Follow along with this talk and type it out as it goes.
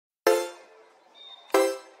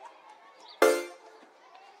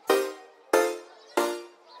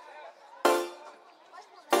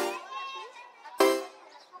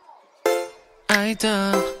I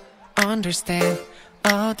don't understand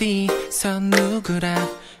어디서 누구라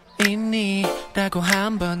있니? 라고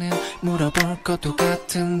한 번은 물어볼 것도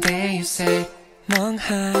같은데 you say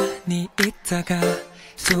멍하니 있다가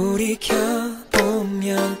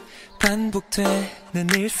돌이켜보면 반복되는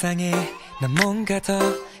일상에 난 뭔가 더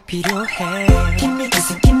필요해 Give me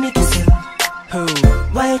kissing Who?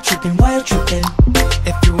 Why you tripping, why you tripping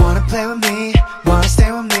If you wanna play with me, wanna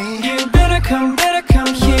stay with me You better come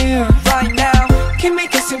here right now Give me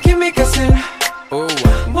kissing Ooh.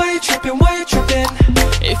 Why you tripping,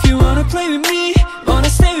 If you wanna play with me, wanna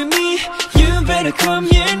stay with me You better come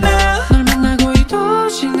here now 널 만나고 이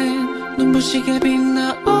도시는 눈부시게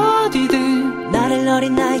빛나 어디든 나를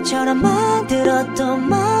어린 나이처럼 만들었던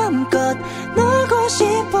마음껏 놀고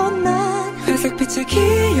싶어 난 회색빛의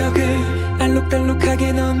기억을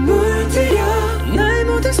알록달록하게 넌 물들여 나의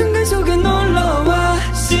모든 순간 속에 놀러와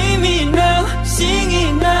See me now,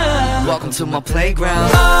 singing now Welcome to my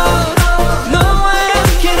playground 너와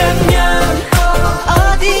함께라면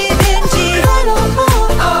어디든지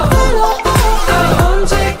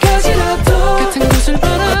언제까지라도 같은 곳을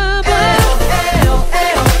바라봐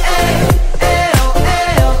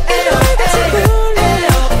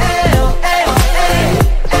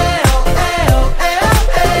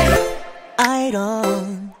I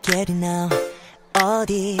don't get it now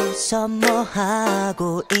어디서 뭐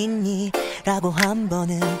하고 있니? 라고 한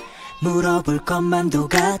번은 물어볼 것만도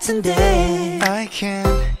같은데 I can't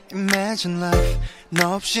imagine life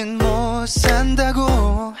너 없인 못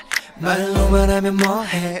산다고 말로만 하면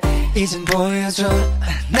뭐해 이젠 보여줘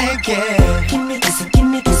내게 Give me kissing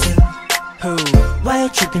Who? Why you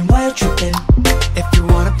tripping, If you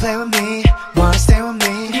wanna play with me, wanna stay with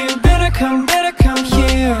me You better come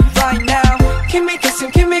here right now Give me kissing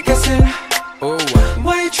Ooh.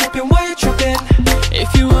 Why you tripping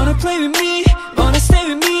If you wanna play with me, wanna stay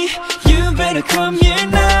with me You better come here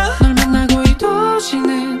now 널 만나고 이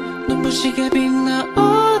도시는 눈부시게 빛나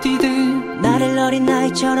어디든 나를 어린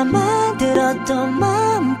나이처럼 만들었던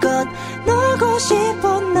마음껏 놀고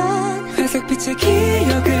싶어 난 회색빛의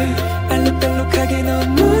기억을 알록달록하게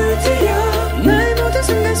넌 물들여 나의 모든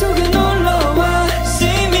순간 속에 놀러와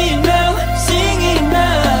See me now, singing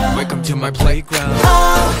now Welcome to my playground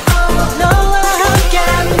너와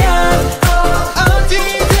함께라면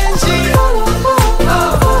어디든지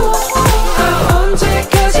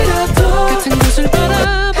언제까지라도 같은 곳을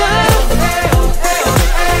바라봐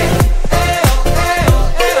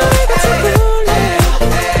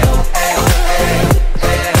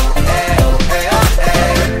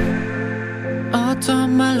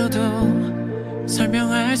어떤 말로도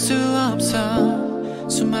설명할 수 없어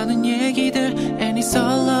수많은 얘기들 And it's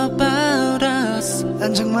all about us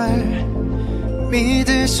난 정말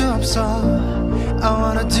믿을 수 없어 I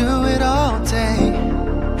wanna do it all day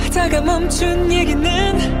하다가 멈춘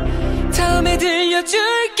얘기는 다음에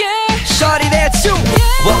들려줄게 Shorty that's you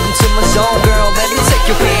Welcome to my zone girl let me take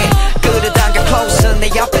you in 끌어당겨 closer 내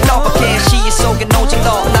옆에 너밖에 시야 속에 오직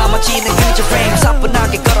너 나머지는 그저 frame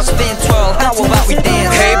사뿐하게 걸어 spin twirl How about we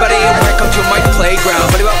dance Hey buddy welcome to my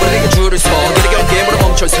playground 빨리 와 우리가 줄을 서 길게 게임으로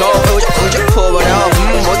멈춰서 우적 pull it up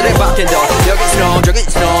모두의 bartender 여긴 스노우 저긴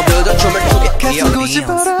스노우 들던 춤을 추게 같은 곳을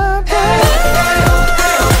바라봐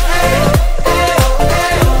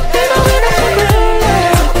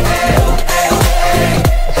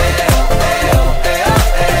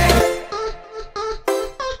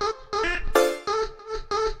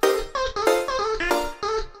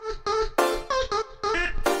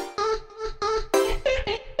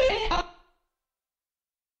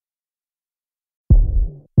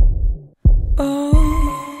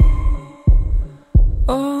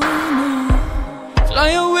Fly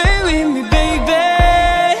away with me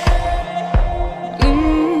baby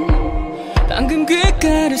방금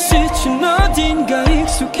귓가를 스친 어딘가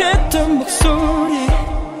익숙했던 목소리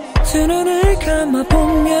두 눈을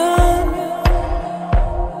감아보면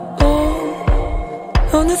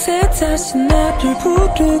어느새 다시 나를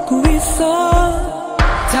부르고 있어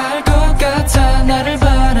닿을 것 같아 나를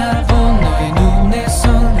바라본 너의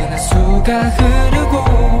눈에서 내 나수가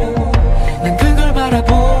흐르고 난 그걸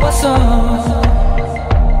바라보았어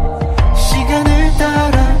시간을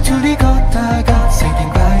따라 둘이 걷다가 생긴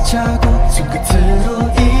발자국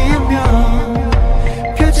손끝으로 이으면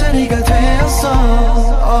별자리가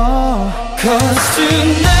되었어 Cause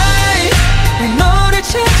tonight 내 너를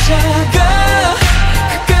찾아가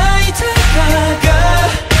가까이 다가가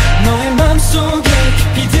너의 맘속에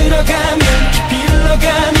깊이 들어가면 깊이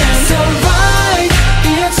흘러가면 So right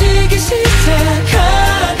이어지기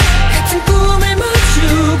시작한 같은 꿈을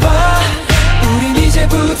마주봐 우린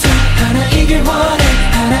이제부터 하나이길 원해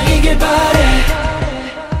하나이길 바래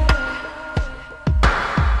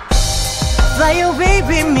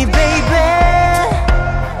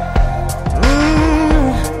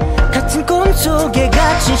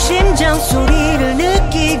미친 심장 소리를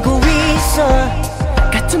느끼고 있어.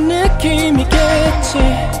 같은 느낌이겠지.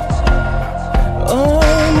 뭐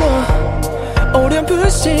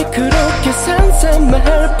어렴풋이 그렇게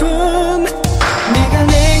상상할 뿐. 네가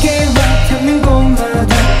내게 와닿는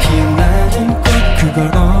곳마다 피어나는 꽃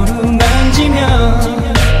그걸 어루만지면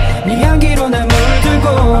네 향기로 날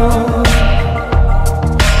물들고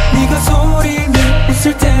네가 소리를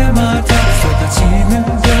웃을 때마다 쏟아지는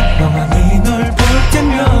듯 멍하니 널 볼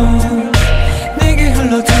때면 내게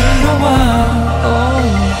흘러들어와.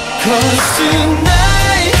 Cause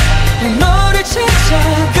tonight 너를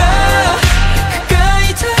찾아가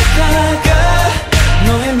가까이 다가가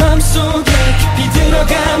너의 맘속에 깊이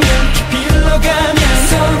들어가면 깊이 흘러가면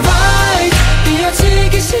Sunrise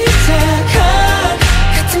이어지기 시작한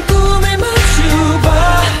같은 꿈을 마주봐.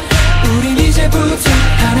 우린 이제부터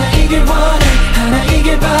하나이길 원해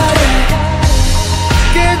하나이길 바래.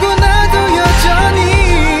 깨고 나도 여전히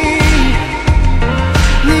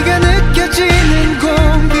네가 느껴지는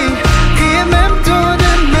공기 귀에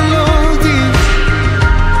맴도는 멜로디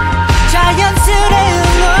자연스레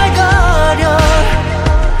흥얼거려.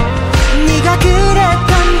 네가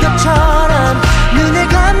그랬던 것처럼 눈을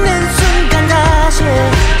감는 순간 다시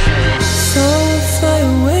So fly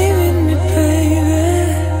away with me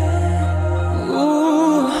baby.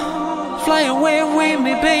 Ooh, fly away with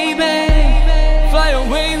me baby. Fly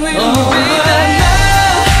away with me baby.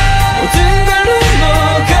 모든 걸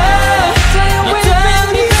넘어가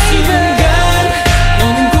어떤 이 순간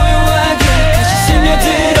너는 고요하게 다시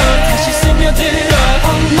스며들어 다시 스며들어.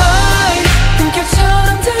 Oh my 꿈결처럼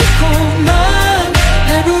달콤한 날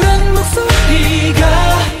부른 목소리가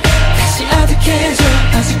다시 아득해져.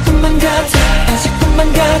 아직 꿈만 같아 아직 꿈만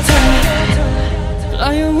같아.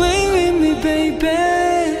 Fly away with me baby.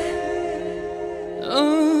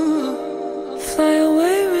 Fly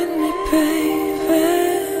away with me baby.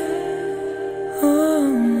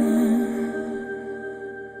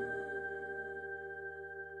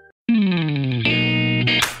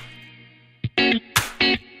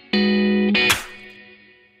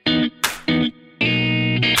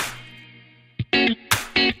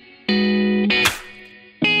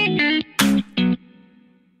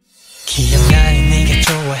 기억나니 네가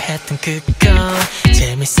좋아했던 그거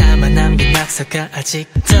재미삼아 남긴 낙서가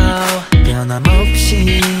아직도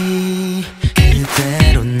변함없이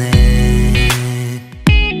그대로네.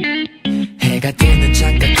 해가 뜨는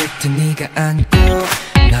창가 끝에 네가 앉고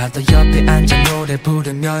나도 옆에 앉아 노래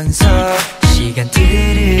부르면서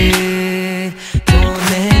시간들을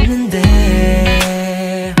보냈는데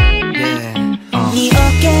네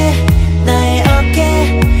어깨 나의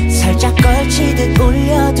어깨 살짝 걸치듯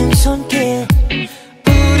올려둔 손길.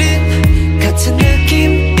 우린 같은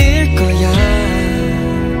느낌일 거야.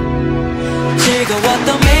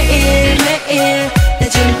 즐거웠던 매일 매일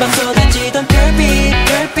늦은 밤 쏟아지던 별빛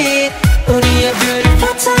별빛 우리의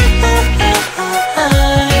beautiful time.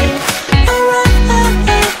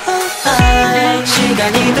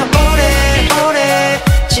 시간이 더 오래 오래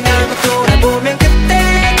지나고 돌아보면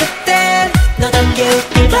그때 그때 너답게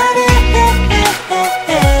웃길 바래.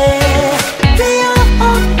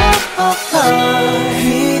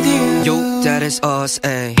 Yo, that is us,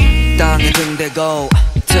 ayy. 땅에 등 대고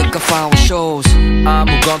took off our shows.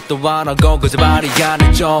 아무것도 안 하고 거짓말이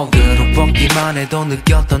아닐 정도로 걷기만 해도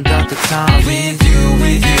느꼈던 따뜻함. With you,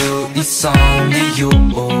 it's only you.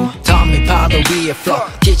 덤이 파도 위에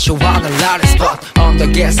float 기초하는 라는 spot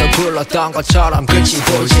언덕에서 굴렀던 것처럼 끝이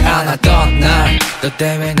보이지 않았던 날 너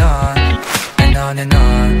때문에 넌 and on and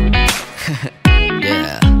on.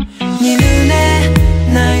 yeah. 네 눈에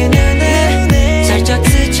나의 눈에 살짝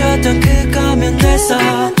스쳤던 그거면 됐어.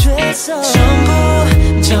 전부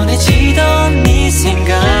전해지던 네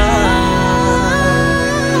생각.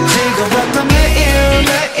 즐거웠던 매일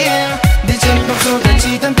매일 늦은 밤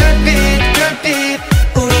쏟아지던 별빛 별빛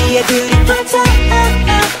우리의 beautiful time.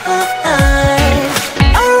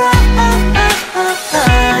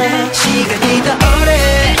 시간이 더 오래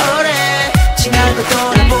오래 지나고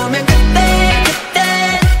돌아보면 그때 그때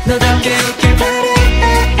너답게 웃길 바래.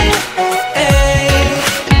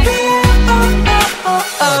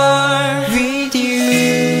 With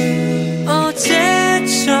you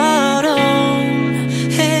어제처럼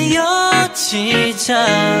헤어지자.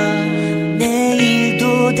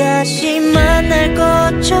 내일도 다시 만날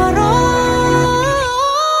것처럼.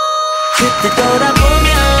 그때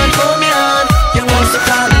돌아보면 보면 영화 속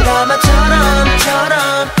파노라마처럼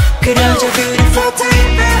그려져 beautiful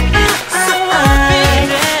time.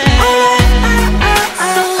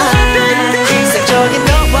 일상적인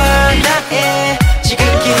너와 나의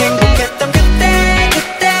지극히 행복했던 그때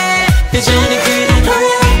그때 여전히 그대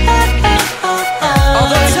너야.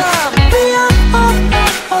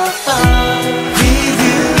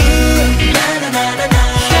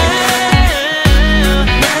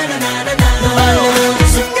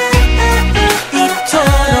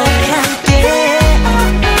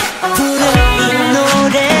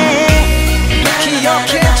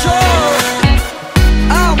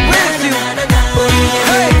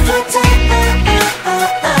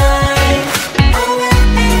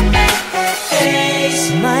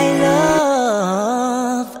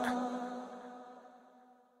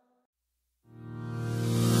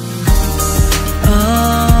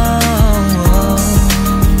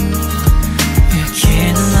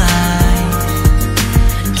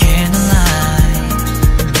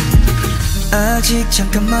 아직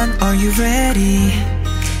잠깐만 Are you ready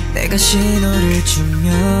내가 신호를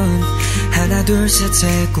주면 하나 둘 셋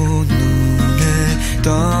세고 눈을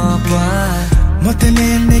떠봐 뭐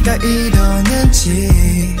때문에 내가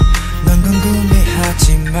이러는지 넌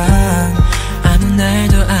궁금해하지만 아무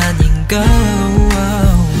날도 아닌 거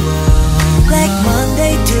Like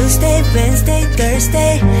Monday, Tuesday, Wednesday,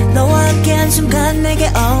 Thursday 너와 함께한 순간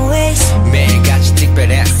내게 always 매일같이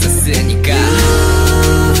특별했었으니까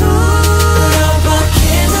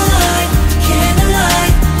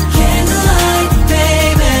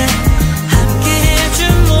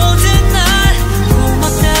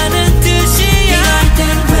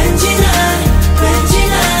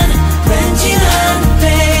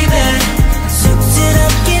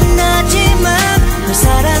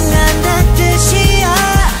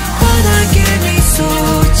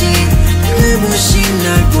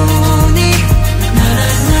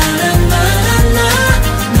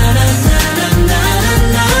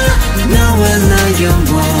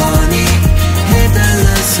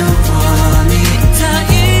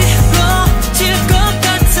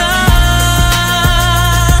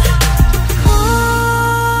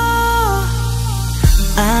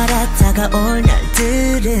다가올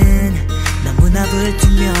날들은 너무나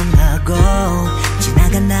불투명하고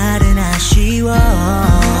지나간 날은 아쉬워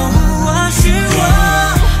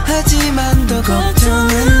하지만 더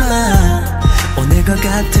걱정은 마 오늘과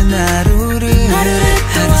같은 하루를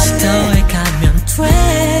하루씩 더해가면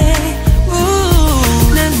돼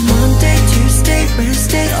난 Monday, Tuesday,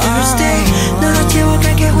 Wednesday, Thursday 너로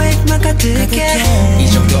채워갈 계획만 가득해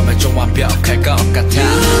이 정도면 좀 완벽할 것 같아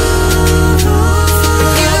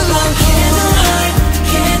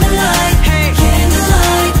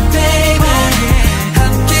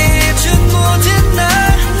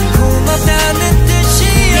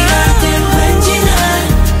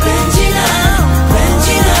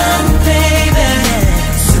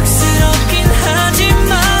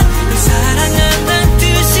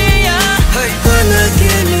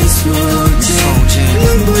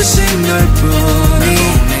눈부신 널 보니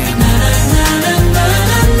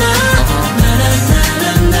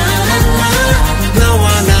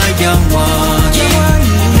너와 나 영원히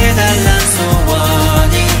해달란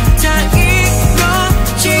소원이 다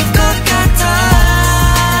이루어질 것 같아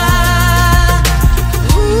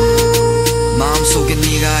마음속에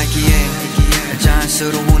네가 알기에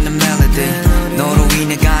자연스러운 내 멜로디 너로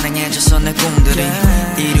인해 가능해져서 내 꿈들이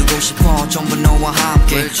이루고 싶어 전부 너와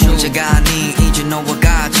함께 혼자가 아닌 이제 너와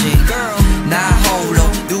같이 나 홀로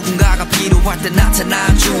누군가가 필요할 때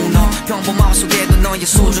나타나준 너 평범함 속에도 너의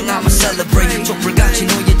소중함을 celebrate 촛불같이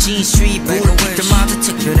너의 진수이 부른 빛들마다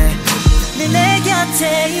특별해 내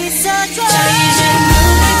곁에 있어줘 자 이제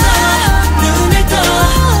눈을 떠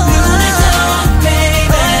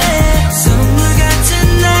baby 선물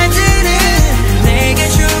같은 날들은 내게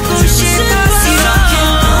주고 싶어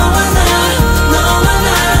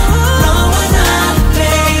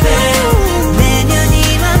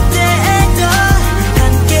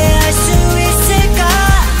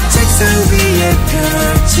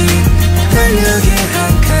달력에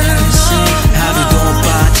한 칸씩 하루도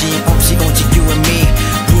빠짐없이 오직 you and me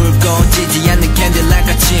불 꺼지지 않는 캔들라이트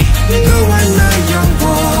같이 너와 나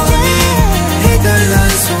영원히 해달란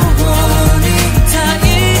소원이 다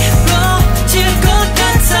이루어질 것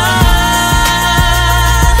같아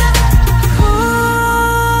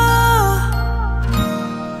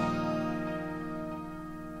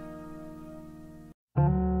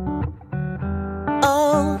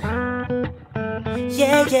Oh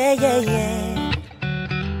yeah yeah yeah yeah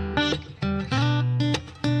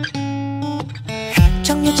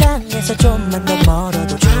정류장에서 좀만 더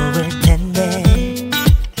멀어도 좋을 텐데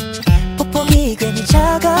폭폭이 괜히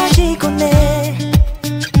작아지고네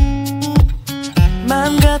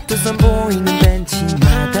마음 같아선 보이는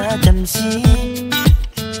벤치마다 잠시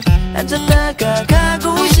앉았다가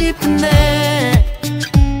가고 싶은데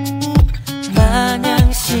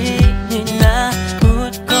마냥 신이 나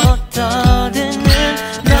웃고 떠드는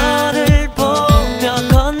너를 보며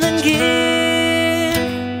걷는 길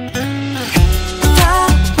다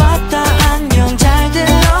왔다 안녕 잘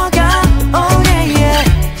들어가 oh yeah yeah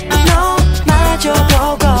너마저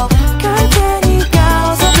보고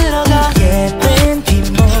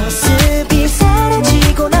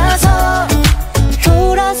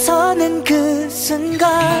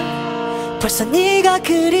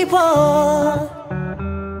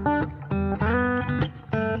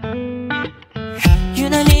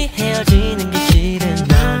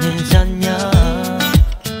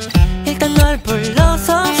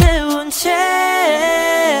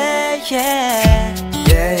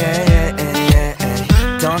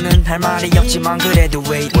할 말이 없지만 그래도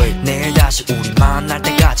wait 내일 다시 우리 만날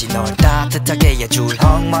때까지 널 따뜻하게 해줄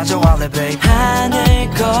헝마저 할래 babe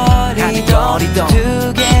하늘거리도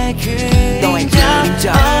두 개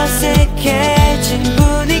그림자 어색해진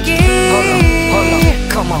분위기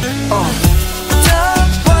Come on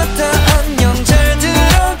왔다 안녕 잘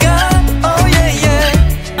들어가 Oh yeah yeah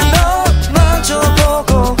너 마저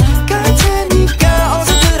보고 갈 테니까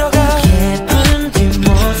어서 들어가 예쁜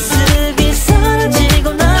뒷모습이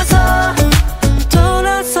사라지고 나서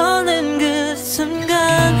돌아서는 그 순간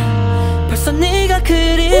벌써 네가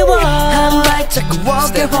그리워 한 발자국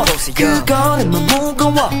walk it home 그거는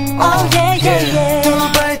무거워 Oh yeah yeah yeah 두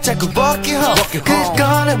발자국 walk it home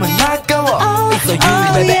그거는 아까워 It's so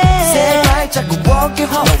you baby 세 발자국 walk it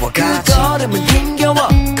home 그거는 힘겨워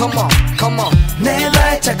Come on come on 네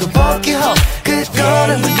발자국 walk it home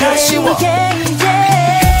그거는 아쉬워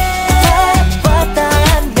왔다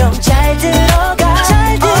안녕 잘 들어가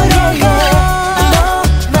잘 들어가 너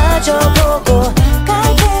마저 보고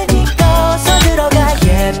갈 테니까 어서 들어가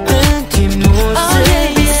예쁜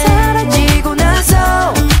뒷모습이 사라지고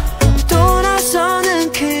나서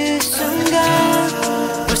돌아서는 그 순간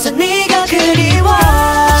벌써 네가 그리워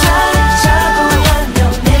자고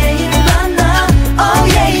안녕 내일 만나 Oh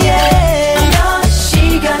yeah yeah 몇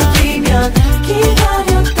시간 뒤면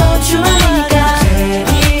기다렸던 주니까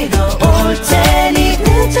데리러 올 테니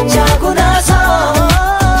늦잠 자고 나서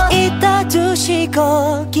이따 2시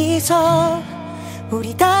거기서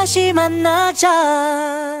우리 다시 만나자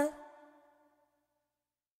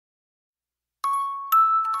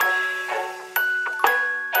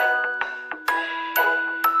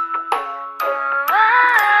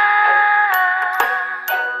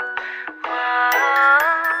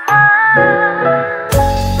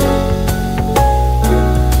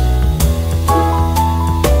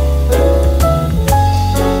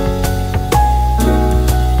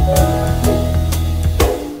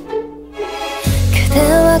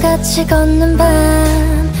그대와 같이 걷는 밤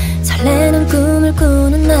설레는 꿈을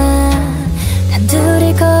꾸는 날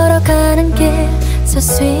단둘이 걸어가는 길 So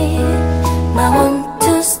sweet I want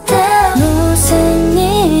to stay 무슨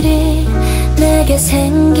일이 내게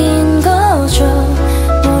생긴 거죠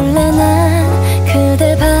몰래 난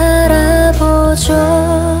그댈 바라보죠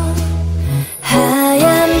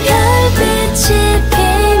하얀 별빛이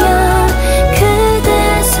피면 그대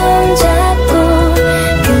손잡고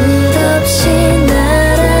끝없이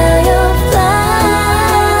날아요 fly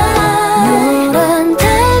노란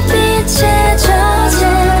달빛에 젖은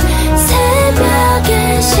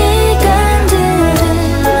새벽의 시간들을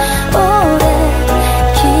오래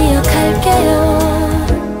기억할게요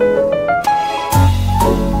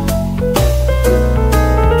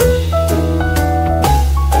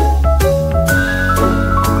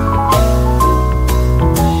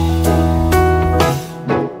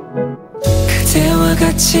그대와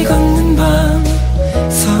같이 걷는 밤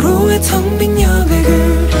서로의 텅 빈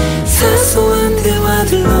여백을 사소한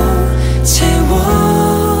대화들로 채워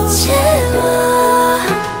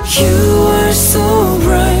You are so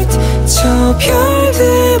bright 저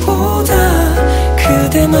별들보다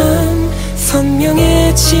그대만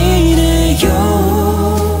선명해지네요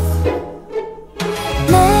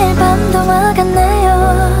내일 밤도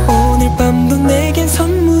와갔네요 오늘 밤도 내겐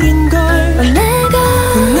선물인걸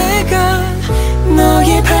내가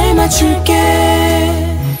너에 밟아줄게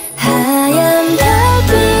하얀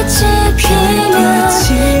별빛이 피면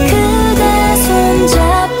그대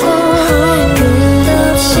손잡고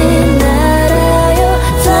끝없이 날아요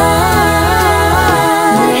fly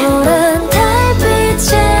노란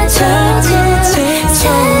달빛에 젖은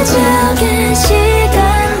새벽의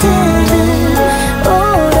시간들을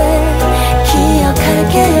오래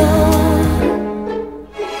기억할게요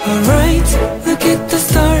Alright, look at the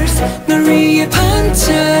stars 널 위해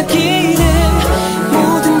반짝이네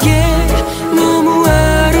모든 게 너무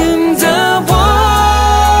아름다워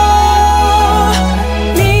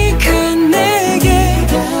네가 내게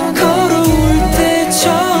걸어올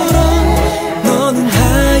때처럼 너는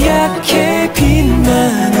하얗게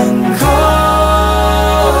빛나는 걸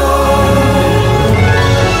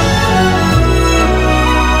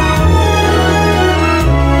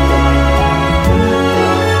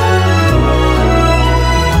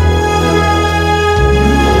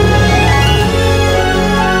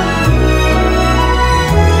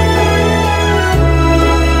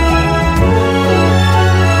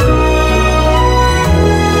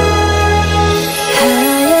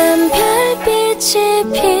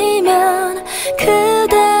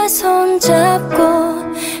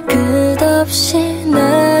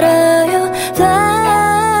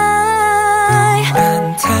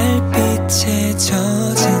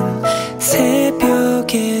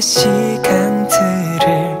함께 시간들을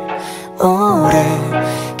오래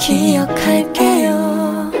기억할게요.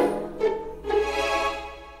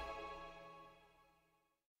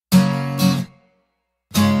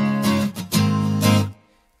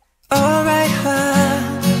 Alright,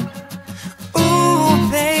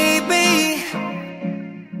 ooh baby，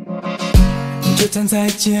 就站在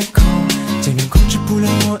街口，这面控制不了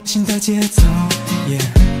我心的节奏。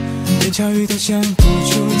人潮遇到想不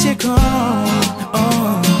出借口，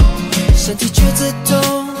身体却自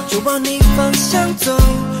动就往你方向走，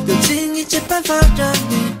用尽一切办法让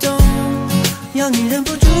你懂，让你忍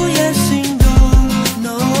不住也心动。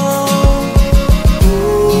No，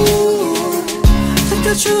 才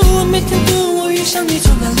跳出我每天度，我遇上你走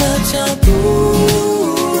慢了脚步。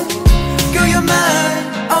Girl you're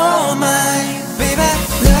mine, oh my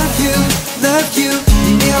baby，love you，love you，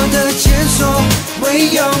 你美好的前所未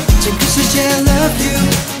有，整个世界 love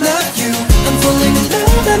you，love you，I'm falling in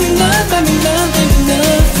love，I'm in love，I'm in love，I'm in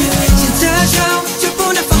love you。先这手就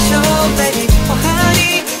不能放手 ，baby， 我和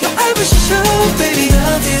你有爱不释手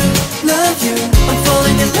 ，baby，love you，love you，I'm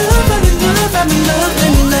falling in love，I'm in love，I'm in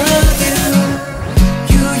love，I'm in love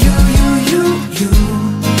you。You you you you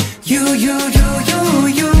you you you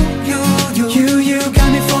you you you you got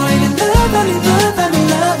me falling in love，I'm in love，I'm in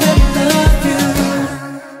love，I'm in love you。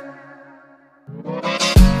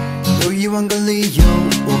有1万个理由，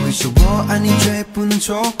我会说我爱你，绝不能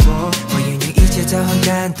错过。我愿意一切交换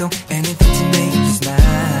感动 ，anything to make you smile。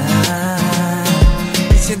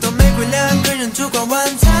以前都玫瑰2个人烛光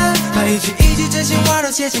晚餐，把一句真心话都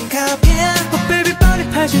写成卡片。Oh baby， 帮你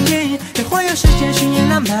拍成电影，也环游世界巡演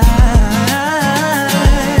浪漫。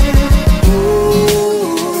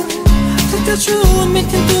才跳出我每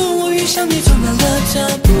天度，我遇上你走慢了脚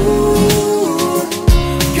步。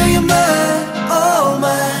Girl you're mine, oh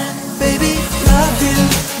my。Baby，love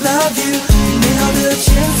you，love you， 你美好的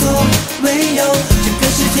前所未有，整个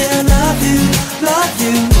世界 love you，love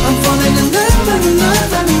you，I'm falling in love，I'm in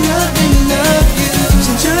love，I'm in love，I'm in love you。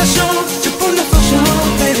牵着手就不能放手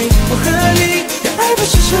 ，baby， 我和你有爱不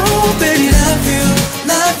释手 ，baby，love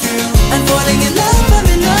you，love you，I'm falling in love，I'm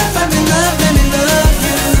in love，I'm in love，I'm in love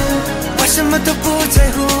you。我什么都不在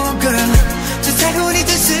乎 ，girl， 只在乎你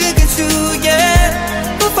真实感触 ，yeah。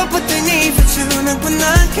不放不对你付出，能不能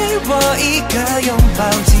给我一个拥抱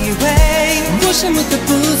机会？我什么都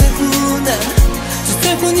不在乎呢，只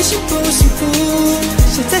在乎你幸不幸福。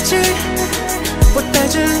现在去，我带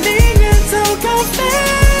着你远走高飞。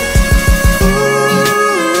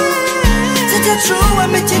再跳出完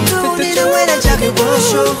美前途，你的未来交给我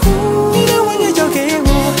守护，你的温柔交给我。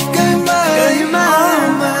Girl you're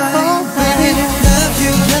mine, oh baby，love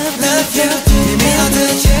you，love you， 你美好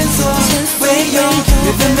的前所未有。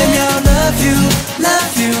每分每秒 love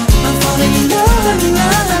you，love you，I'm falling in love，I'm in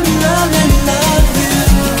love，I'm in love，I'm in love you。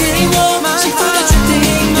你给我幸福的决定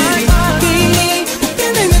 ，baby， 我给你不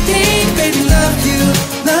变的约定 ，baby，love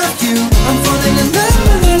you，love you，I'm falling in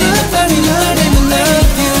love，I'm in love，I'm in love，I'm in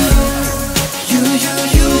love you。You you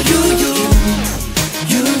you you you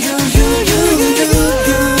you you you you you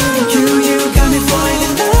you you got me falling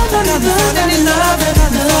in love，I'm in love，I'm in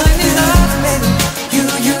love，I'm in love，baby。You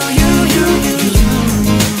you you you you you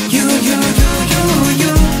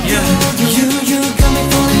you got me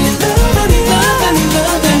falling in love, I'm in love, I'm in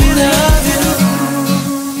love, I'm in love you.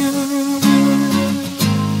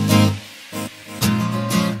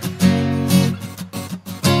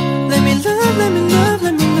 Let me love, let me love,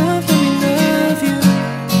 let me love, let me love you.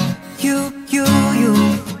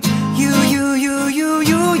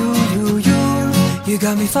 You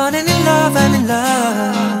got me falling in love, I'm in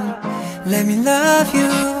love. Let me love you.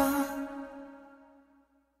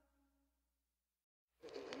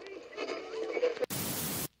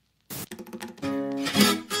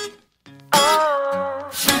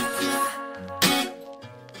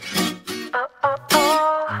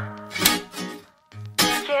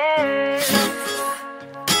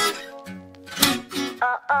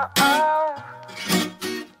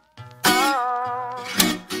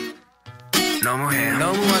 너무해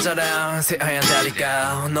너무 맞아라 새하얀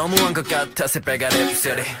다리가 너무한 것 같아 새빨간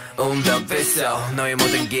입술이 운벽 있어 너의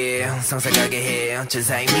모든 게 상상하게 해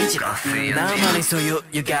천사의 미지로 나만의 소유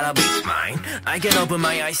You gotta be mine I can open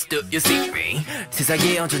my eyes do you see me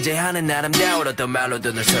세상에 존재하는 나름대로도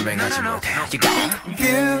말로도 널 설명하지 못해 You got it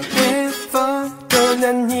Beautiful 또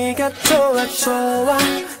난 네가 좋아 좋아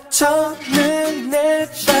첫눈에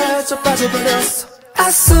빠져버렸어 I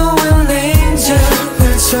saw an angel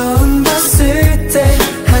널 처음 봤을 때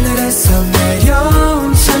하늘에서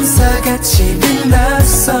내려온 천사같이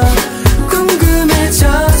빛났어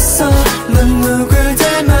궁금해졌어 넌 누굴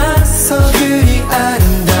닮았어 그리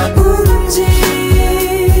아름다운지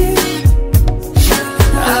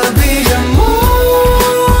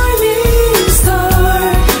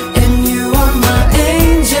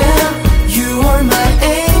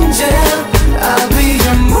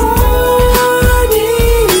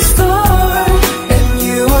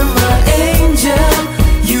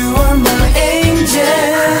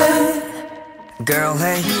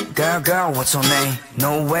what's your name?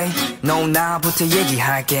 No way, no 나부터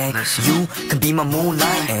얘기할게. You can be my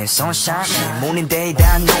moonlight and sunshine. Morning day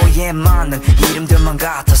다 너의 많은 이름들만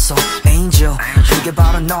같았어. Angel, 그게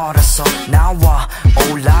바로 너라서. 나와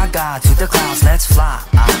올라가 to the clouds, let's fly.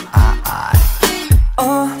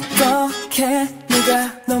 어떻게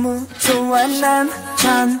네가 너무 좋아 난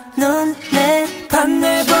첫눈에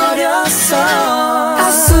반해버렸어. I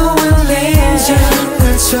saw an angel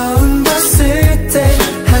널 처음 봤을 때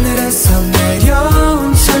하늘에서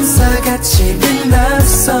내려온 천사같이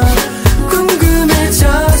빛났어.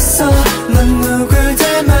 궁금해졌어 넌 누굴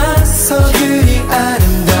닮았어 그리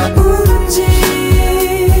아름다운지.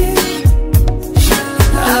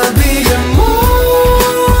 I'll be your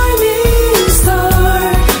morning star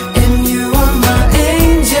and you are my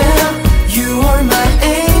angel. You are my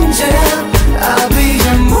angel. I'll be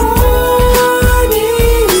your morning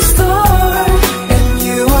star and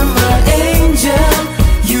you are my angel.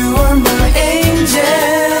 You are my angel.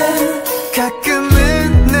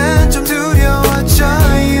 가끔은 난 좀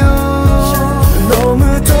두려워져요.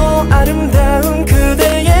 너무도 아름다운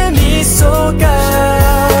그대의 미소가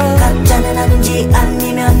가짜는 아닌지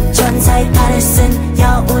아니면 천사의 탈을 쓴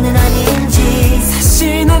여우는 아닌지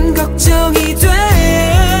사실 난 걱정이 돼.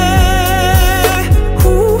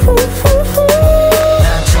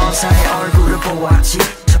 난 천사의 얼굴을 보았지.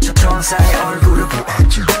 천사의 얼굴을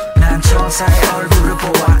보았지. 난 천사의 얼굴을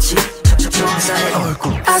보았지. 천사의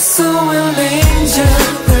얼굴. I saw an angel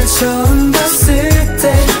널 처음 봤을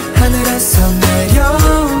때 하늘에서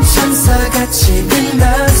내려온 천사같이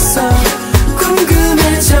빛났어.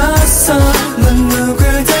 궁금해졌어 넌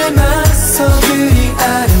누굴 닮았어 그리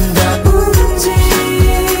아름다운지.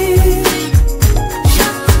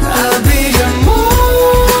 I'll be your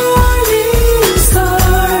morning star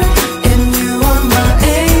and you are my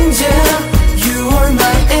angel. You are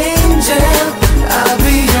my angel. I'll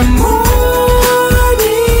be your morning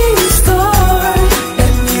star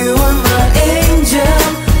and you are my angel.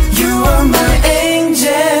 You are my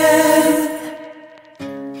angel.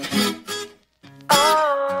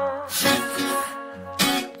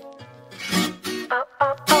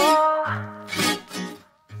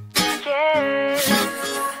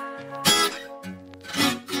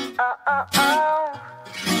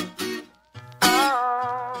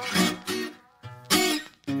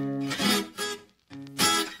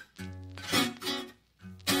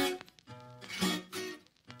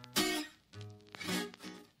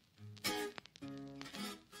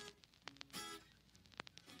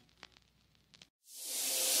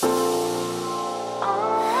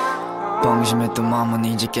 방심했던 맘은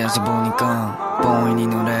이제 깨서 보니까 보인 이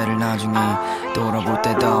노래를 나중에 돌아볼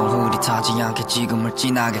때도 흐릿하지 않게 지금을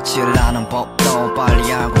진하게 칠하는 법도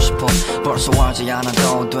빨리 알고 싶어. 벌써 알지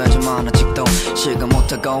않아도 되지만 아직도 실감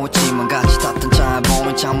못하고 있지만 같이 탔던 차에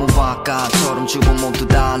보면 창문 바깥처럼 주변 모두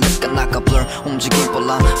다 느껴나까 blur 움직임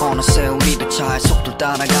빨라. 어느새 우리도 차의 속도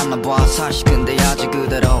따라갔나봐. 사실 근데 아직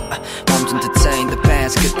그대로 멈춘 듯해 in the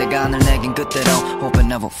past. 그때가 늘 내겐 그대로 hope it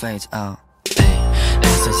never fades out.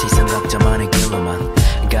 애써 시선 각자만의 길로만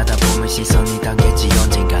가다 보면 시선이 당겠지.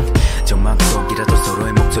 언젠간 정막 속이라도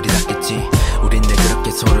서로의 목소리 닿겠지. 우린 늘 그렇게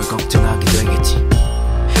서로를 걱정하게 되겠지.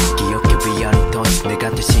 기억해 위안이 던 내가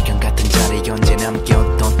될 시간 같은 자리에 언제나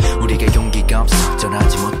함께였던 우리가 용기가 없어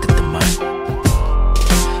전하지 못했던 말.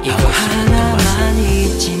 이거 하나만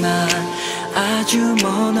있지만 아주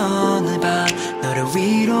먼 어느 밤 너를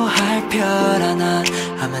위로할 별 하나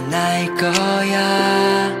아마 나일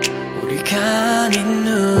거야. 우리가 아닌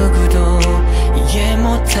누구도 이해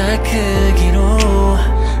못할 크기로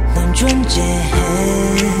넌 존재해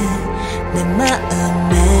내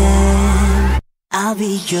마음에. I'll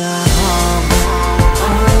be your home.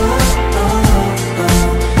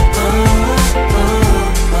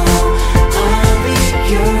 I'll be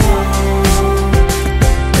your home.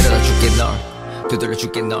 데려다 줄게 널 두드려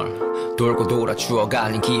줄게 널 돌고 돌아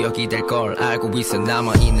추억아닌 기억이 될 걸 알고 있어.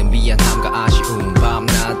 남아있는 미안함과 아쉬움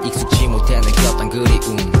밤낮 익숙지 못해 느꼈던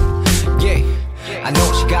그리움. Yeah, I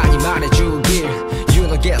know 시간이 말해주길 You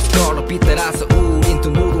know guess 걸어빛 따라서 우린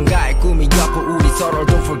또 누군가의 꿈이었고 우리 서로를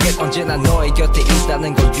don't forget 언제나 너의 곁에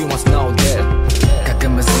있다는 걸 You must know that.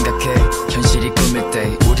 가끔은 생각해 현실이 꿈일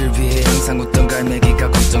때 우릴 위해 항상 웃던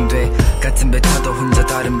갈매기가 걱정돼. 같은 배 타도 혼자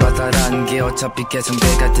다른 바다라는 게 어차피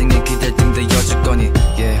개성대가 등에 기댈 등 되어줄 거니.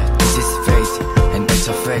 Yeah, this is fate and it's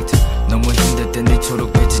a fact. 너무 힘들 때 네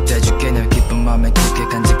초록빛이 돼줄게. 널 기쁜 맘에 깊게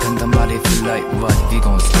간직한단 말이 feel like what we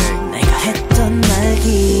gon' stay. 내가 했던 말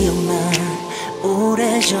기억나.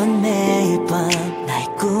 오래전 매일 밤 나의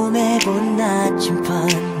꿈에 본 나침반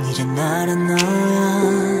이제 나는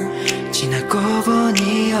너야. 지나고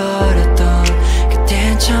보니 어렸던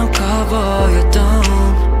그땐 참 커 보였던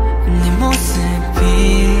네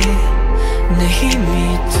모습이 내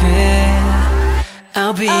힘이 돼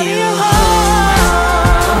I'll be your home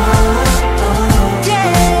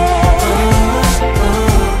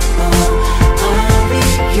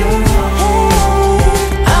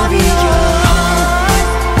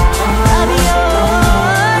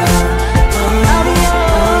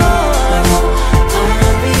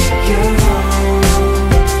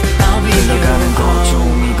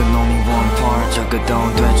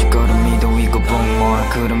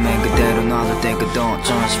그러면 그대로 놔둘 때 그 don't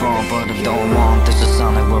transform But I don't want this to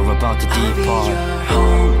sound like we're about to depart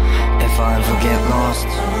If I ever get lost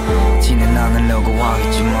지는 않으려고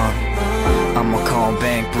하겠지만 I'ma call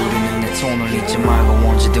back 부르는 내 톤을 잊지 말고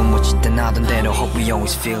언제든 멋질 때 나던 대로 Hope we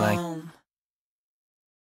always feel like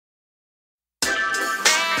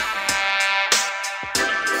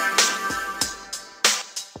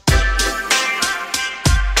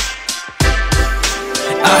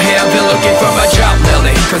I have been looking for my job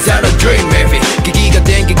lately Cause I don't dream maybe 기기가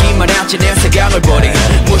땡기기만 하지 내 생각을 버리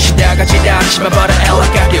무시다가 지나치면 바로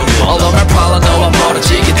연락하려 All of my problem 너와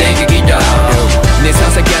멀어지게 땡기기다 내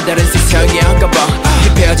상상과 다른 세상이 한가봐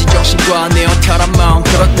힙해진 정신과 내 어털한 마음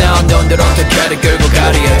그렇다 넌들 어떻게든 끌고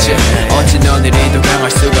가려야지 언제 너네들이 더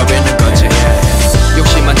강할 수가 있는 건지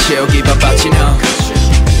욕심만 채우기 바빴지 너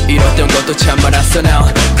이뤘던 것도 참 많았어 now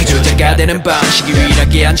그 조자가 되는 방식이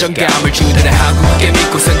유일하게 안정감을 주더라 한국에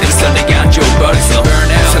믿고선 들어서 내가 안 줘버렸어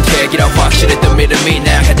선택이라 확실했던 믿음이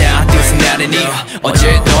나가다 뜻은 나는 이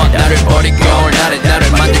어제도 나를 버리고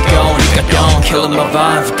나를 만들고 니가 don't kill my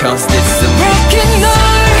vibe cause this is a broken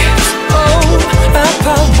night oh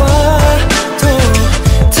아파와도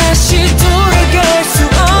다시 돌아갈 수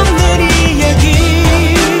없는 이야기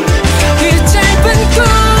그 짧은 꿈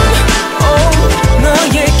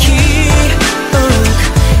너의 기억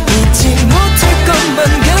잊지 못할 것만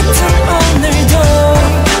같은 오늘도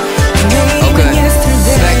내일은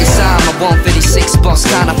yesterday Back inside my 156 bus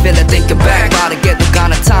kinda feeling thinking back 빠르게도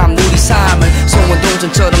가는 time 우리 삶을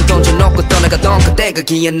소원동전처럼 던져놓고 떠나가던 그때가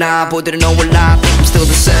기억나 보들은 no one I think I'm still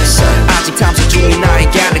the same 아직 탐색 중인 나의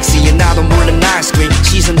galaxy에 나도 몰라 night screen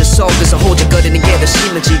시선들 속에서 호적거리는 게 더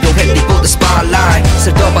심해지고 햇빛보다 spotlight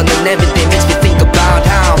슬퍼받는 everything makes me think about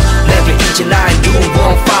how never 이제 나의 new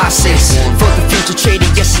 156 For the future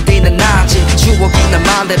trading yesterday는 아직 추억이 날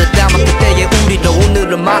만들어 담아 그때의 우리로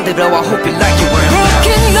오늘을 만들어 I hope you like it where I'm at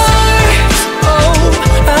broken night oh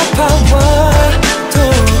아파와도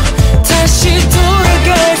다시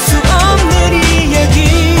돌아갈 수 없는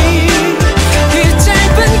이야기 그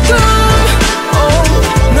짧은 꿈 oh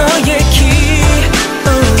너의 기억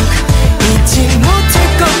잊지 못할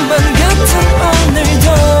것만 같은 오늘도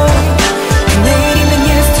내일이면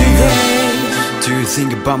yesterday Do you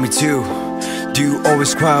think about me too? Do you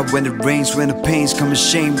always cry when it rains, when the pains come in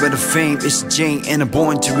shame, when the fame is a chain and I'm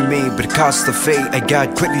born to remain, but the cost of fate I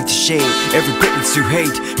got quickly to shade, every greatness to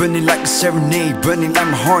hate, burning like a serenade, burning like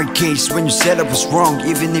my heart case. When you said I was wrong,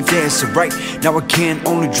 even if there's a right, now I can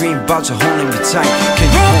only dream about you holding me tight. Can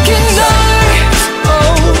you hold me broken night,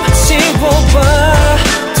 oh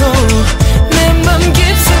지워봐도 내 맘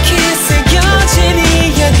깊숙이 새겨진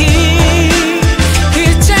이야기